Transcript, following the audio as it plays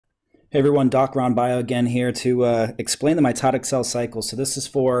Hey everyone, Doc Ron Bio again here to explain the mitotic cell cycle. So this is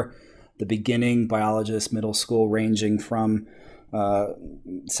for the beginning biologist, middle school, ranging from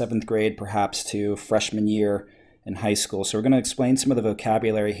 7th grade perhaps to freshman year in high school. So we're going to explain some of the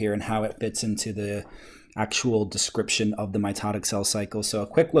vocabulary here and how it fits into the actual description of the mitotic cell cycle. So a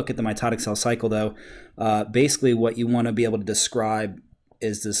quick look at the mitotic cell cycle though. Basically what you want to be able to describe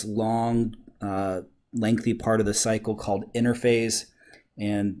is this long, lengthy part of the cycle called interphase,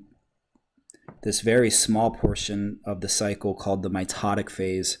 and this very small portion of the cycle called the mitotic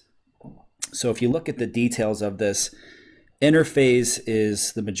phase. So if you look at the details of this, interphase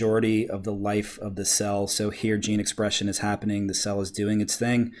is the majority of the life of the cell. So here gene expression is happening, the cell is doing its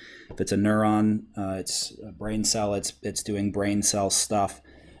thing. If it's a neuron, it's a brain cell, it's doing brain cell stuff.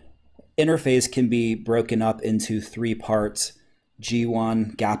 Interphase can be broken up into 3 parts,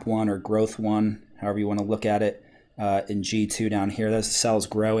 G1, gap1, or growth 1, however you want to look at it. In G2 down here, that's the cell's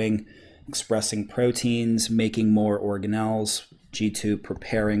growing, expressing proteins, making more organelles, G2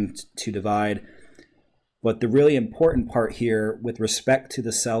 preparing to divide. But the really important part here with respect to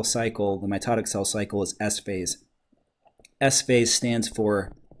the cell cycle, the mitotic cell cycle, is S phase. S phase stands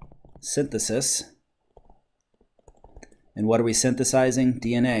for synthesis. And what are we synthesizing?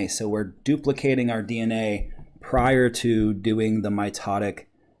 DNA. So we're duplicating our DNA prior to doing the mitotic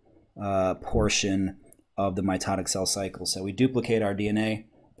portion of the mitotic cell cycle. So we duplicate our DNA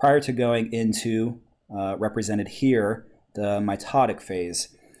prior to going into, represented here, the mitotic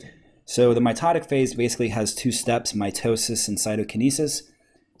phase. So the mitotic phase basically has 2 steps, mitosis and cytokinesis.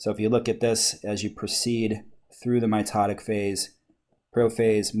 So if you look at this, as you proceed through the mitotic phase,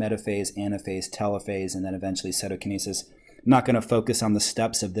 prophase, metaphase, anaphase, telophase, and then eventually cytokinesis. I'm not going to focus on the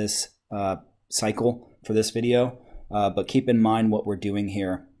steps of this cycle for this video, but keep in mind what we're doing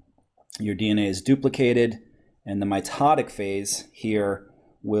here. Your DNA is duplicated, and the mitotic phase here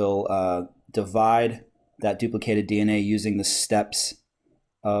will divide that duplicated DNA using the steps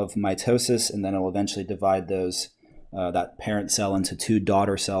of mitosis, and then it'll eventually divide those that parent cell into 2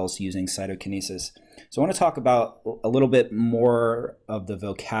 daughter cells using cytokinesis. So I want to talk about a little bit more of the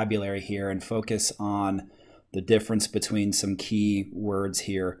vocabulary here and focus on the difference between some key words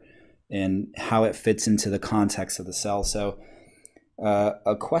here and how it fits into the context of the cell. So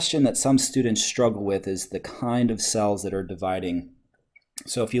a question that some students struggle with is the kind of cells that are dividing.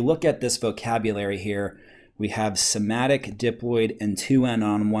 So if you look at this vocabulary here, we have somatic, diploid, and 2N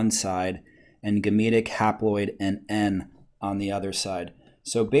on one side, and gametic, haploid, and N on the other side.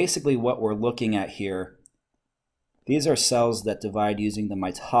 So basically what we're looking at here, these are cells that divide using the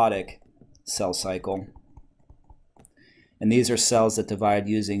mitotic cell cycle, and these are cells that divide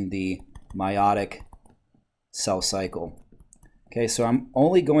using the meiotic cell cycle. Okay, so I'm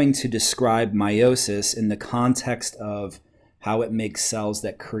only going to describe meiosis in the context of how it makes cells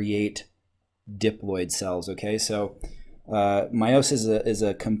that create diploid cells. Okay, so meiosis is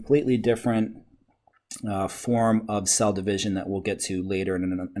a completely different form of cell division that we'll get to later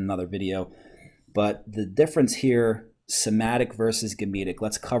in another video. But the difference here, somatic versus gametic,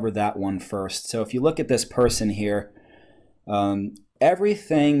 let's cover that one first. So if you look at this person here,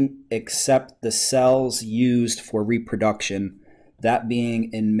 everything except the cells used for reproduction, that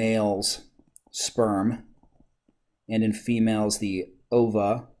being in males, sperm, and in females, the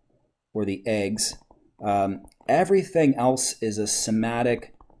ova, or the eggs, everything else is a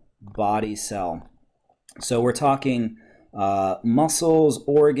somatic body cell. So we're talking muscles,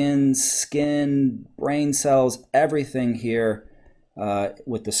 organs, skin, brain cells, everything here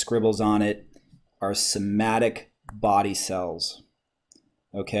with the scribbles on it are somatic body cells.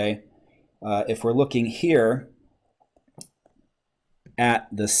 Okay, if we're looking here at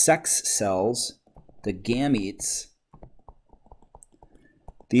the sex cells, the gametes,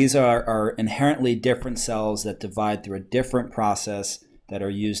 these are inherently different cells that divide through a different process that are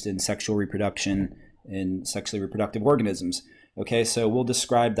used in sexual reproduction in sexually reproductive organisms. Okay, so we'll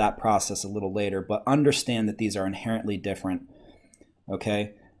describe that process a little later, but understand that these are inherently different.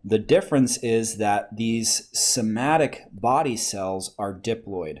 Okay, the difference is that these somatic body cells are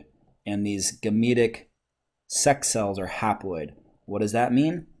diploid, and these gametic sex cells are haploid. What does that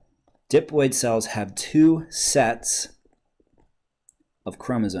mean? Diploid cells have 2 sets of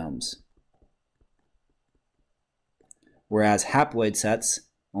chromosomes, whereas haploid sets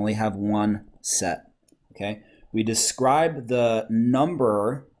only have 1 set. Okay, we describe the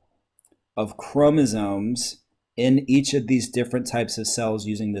number of chromosomes in each of these different types of cells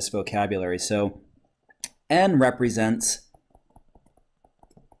using this vocabulary. So N represents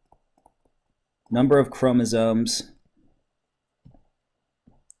number of chromosomes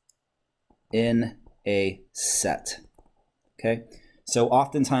in a set. Okay, So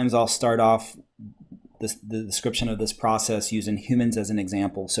oftentimes I'll start off the description of this process using humans as an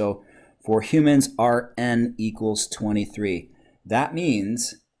example. So for humans, our N equals 23. That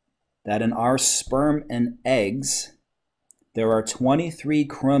means that in our sperm and eggs, there are 23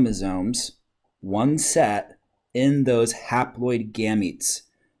 chromosomes, one set, in those haploid gametes.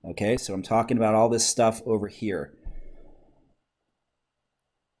 Okay, so I'm talking about all this stuff over here.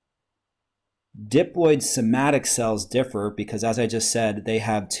 Diploid somatic cells differ because, as I just said, they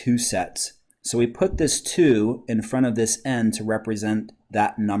have two sets. So we put this 2 in front of this N to represent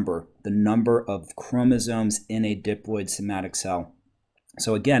that number, the number of chromosomes in a diploid somatic cell.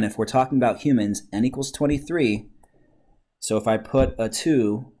 So again, if we're talking about humans, N equals 23. So if I put a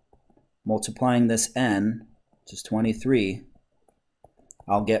 2 multiplying this N, which is 23,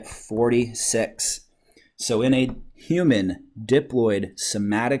 I'll get 46. So in a human diploid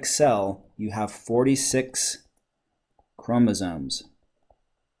somatic cell, you have 46 chromosomes.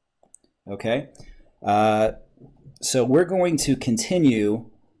 Okay, so we're going to continue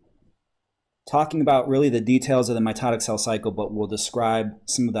talking about really the details of the mitotic cell cycle, but we'll describe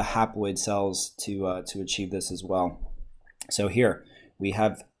some of the haploid cells to achieve this as well. So here we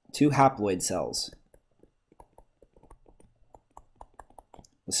have 2 haploid cells,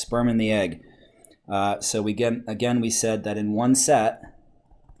 the sperm and the egg. So again, we said that in one set,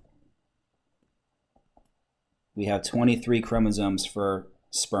 we have 23 chromosomes for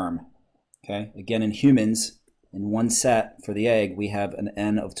sperm. Okay, again, in humans, in one set for the egg, we have an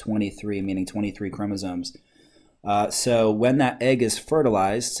N of 23, meaning 23 chromosomes. So when that egg is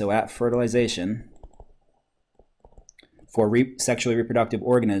fertilized, so at fertilization, for sexually reproductive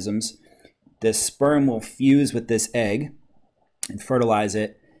organisms, this sperm will fuse with this egg and fertilize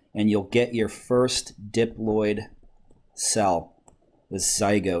it, and you'll get your first diploid cell, this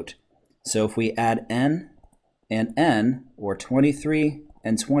zygote. So if we add N and N, or 23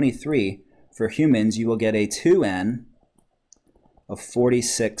 and 23, for humans, you will get a 2N of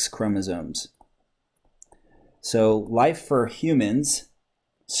 46 chromosomes. So life for humans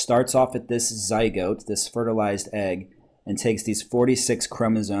starts off at this zygote, this fertilized egg, and takes these 46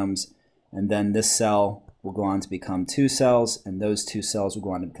 chromosomes, and then this cell will go on to become 2 cells, and those 2 cells will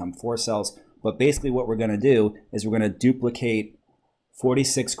go on to become 4 cells. But basically what we're going to do is we're going to duplicate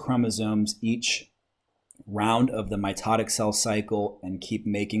 46 chromosomes each round of the mitotic cell cycle and keep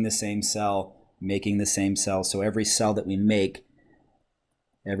making the same cell, making the same cell. So every cell that we make,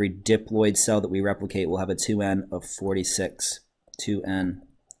 every diploid cell that we replicate will have a 2N of 46. 2N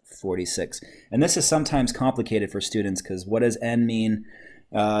 46. And this is sometimes complicated for students because what does N mean?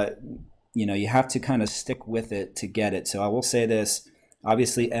 You know, you have to kind of stick with it to get it. So I will say this,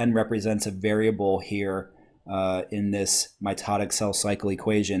 obviously N represents a variable here in this mitotic cell cycle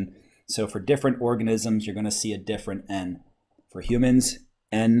equation. So for different organisms, you're going to see a different N. For humans,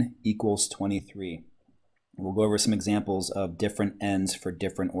 N equals 23. We'll go over some examples of different N's for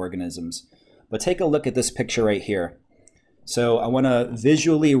different organisms. But take a look at this picture right here. So I want to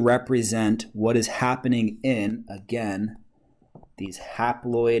visually represent what is happening in, again, these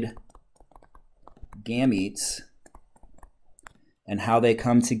haploid gametes and how they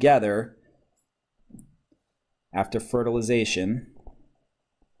come together after fertilization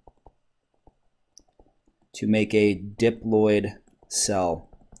to make a diploid cell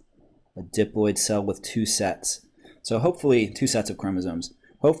with 2 sets. So hopefully 2 sets of chromosomes.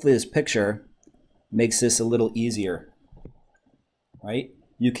 Hopefully this picture makes this a little easier, right?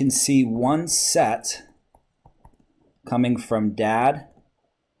 You can see one set coming from dad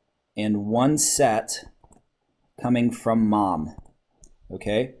and one set coming from mom,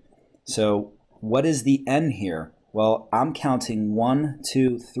 okay? So what is the N here? Well, I'm counting 1,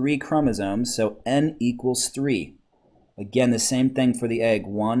 2, 3 chromosomes, so N equals 3. Again, the same thing for the egg,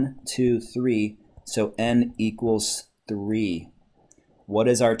 1, 2, 3, so N equals 3. What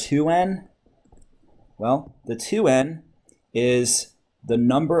is our 2N? Well, the 2N is the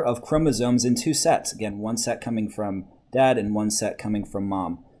number of chromosomes in 2 sets. Again, one set coming from dad and one set coming from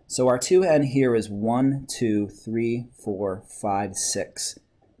mom. So our 2N here is 1, 2, 3, 4, 5, 6.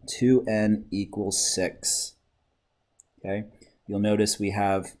 2N equals 6. Okay, you'll notice we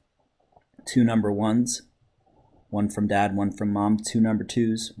have 2 number 1s, 1 from dad, 1 from mom, 2 number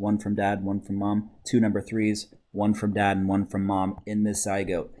 2s, 1 from dad, 1 from mom, 2 number 3s, 1 from dad and 1 from mom in this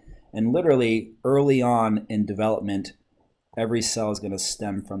zygote. And literally early on in development, every cell is going to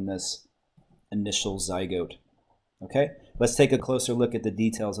stem from this initial zygote. Okay, let's take a closer look at the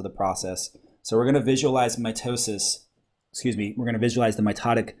details of the process. So we're going to visualize mitosis, we're going to visualize the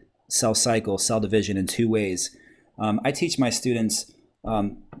mitotic cell cycle, cell division in 2 ways. I teach my students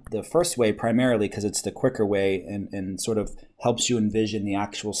the first way primarily because it's the quicker way and sort of helps you envision the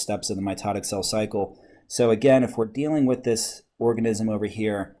actual steps of the mitotic cell cycle. So again, if we're dealing with this organism over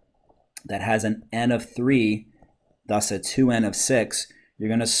here that has an N of 3, thus a 2N of 6, you're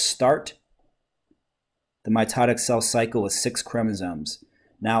going to start the mitotic cell cycle with 6 chromosomes.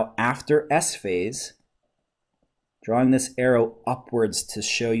 Now after S phase, drawing this arrow upwards to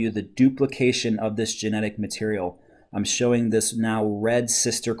show you the duplication of this genetic material, I'm showing this now red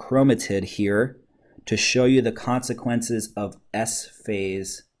sister chromatid here to show you the consequences of S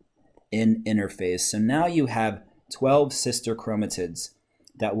phase in interphase. So now you have 12 sister chromatids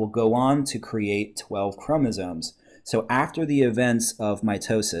that will go on to create 12 chromosomes. So after the events of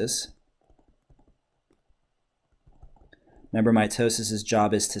mitosis, remember mitosis's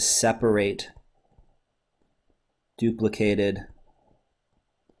job is to separate duplicated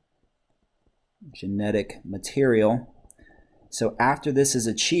genetic material. So after this is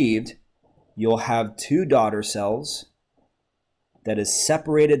achieved, you'll have 2 daughter cells that has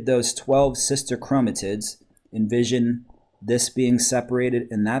separated those 12 sister chromatids. Envision this being separated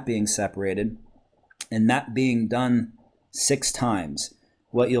and that being separated, and that being done 6 times.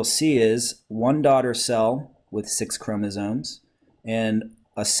 What you'll see is 1 daughter cell with 6 chromosomes and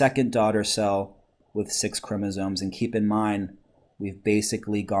a second daughter cell with 6 chromosomes. And keep in mind, we've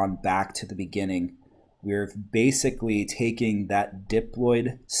basically gone back to the beginning. We're basically taking that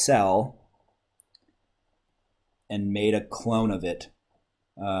diploid cell and made a clone of it.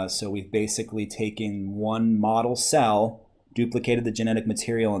 So we've basically taken one model cell, duplicated the genetic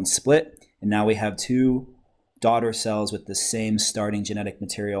material and split, and now we have 2 daughter cells with the same starting genetic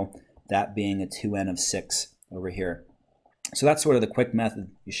material, that being a 2N of 6 over here. So that's sort of the quick method.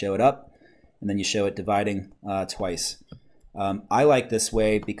 You show it up, and then you show it dividing twice. I like this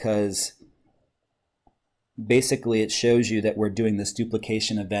way because basically it shows you that we're doing this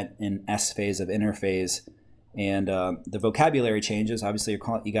duplication event in S phase of interphase, and the vocabulary changes. Obviously,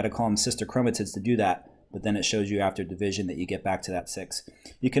 you got to call them sister chromatids to do that, but then it shows you after division that you get back to that 6.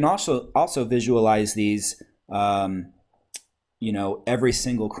 You can also visualize these, you know, every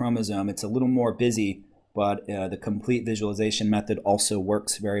single chromosome. It's a little more busy, but the complete visualization method also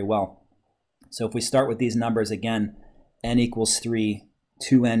works very well. So if we start with these numbers again, N equals 3,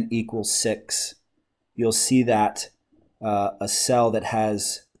 2N equals 6, you'll see that a cell that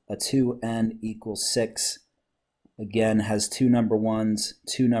has a 2N equals 6 again has 2 number 1s,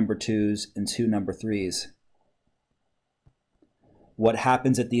 2 number 2s, and 2 number 3s. What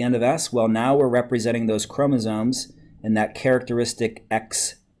happens at the end of S? Well, now we're representing those chromosomes in that characteristic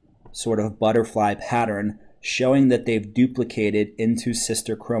X sort of butterfly pattern, showing that they've duplicated into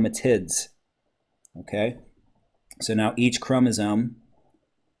sister chromatids. Okay? So now each chromosome,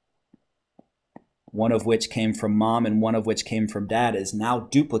 one of which came from mom and one of which came from dad, is now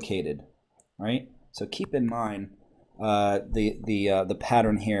duplicated, right? So keep in mind the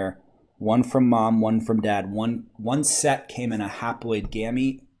pattern here. One from mom, one from dad. One set came in a haploid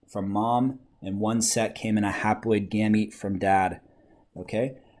gamete from mom, and one set came in a haploid gamete from dad.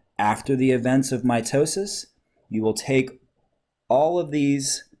 Okay? After the events of mitosis, you will take all of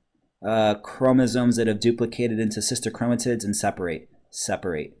these chromosomes that have duplicated into sister chromatids and separate.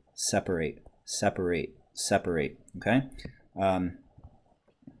 Okay?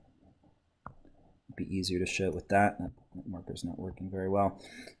 Be easier to show it with that. That marker's not working very well.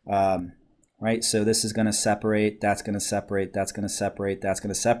 Right, so this is going to separate, that's going to separate, that's going to separate, that's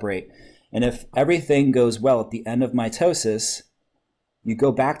going to separate. And if everything goes well at the end of mitosis, you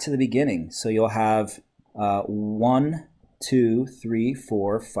go back to the beginning. So you'll have 1, 2, 3,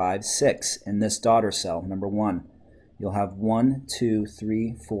 4, 5, 6 in this daughter cell, number 1. You'll have 1, 2,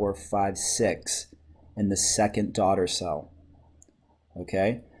 3, 4, 5, 6 in the second daughter cell.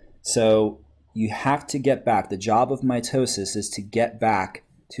 Okay, so you have to get back. The job of mitosis is to get back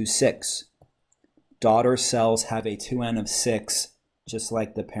to 6. Daughter cells have a 2N of 6, just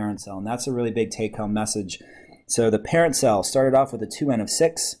like the parent cell, and that's a really big take-home message. So the parent cell started off with a 2N of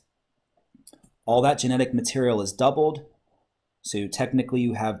 6. All that genetic material is doubled. So technically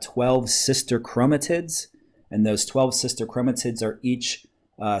you have 12 sister chromatids, and those 12 sister chromatids are each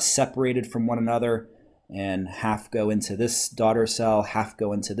separated from one another, and half go into this daughter cell, half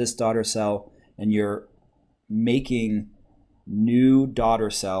go into this daughter cell, and you're making new daughter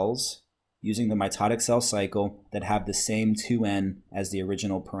cells using the mitotic cell cycle that have the same 2N as the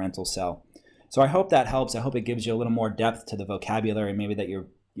original parental cell. So I hope that helps. I hope it gives you a little more depth to the vocabulary maybe that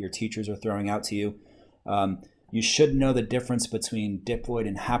your teachers are throwing out to you. You should know the difference between diploid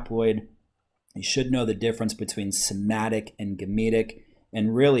and haploid. You should know the difference between somatic and gametic,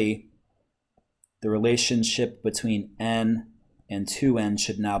 and really the relationship between N and 2n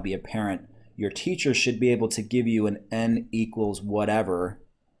should now be apparent. Your teacher should be able to give you an n equals whatever,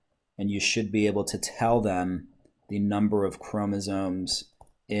 and you should be able to tell them the number of chromosomes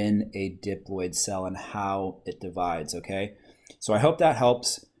in a diploid cell and how it divides, okay? So I hope that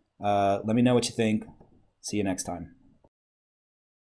helps. Let me know what you think. See you next time.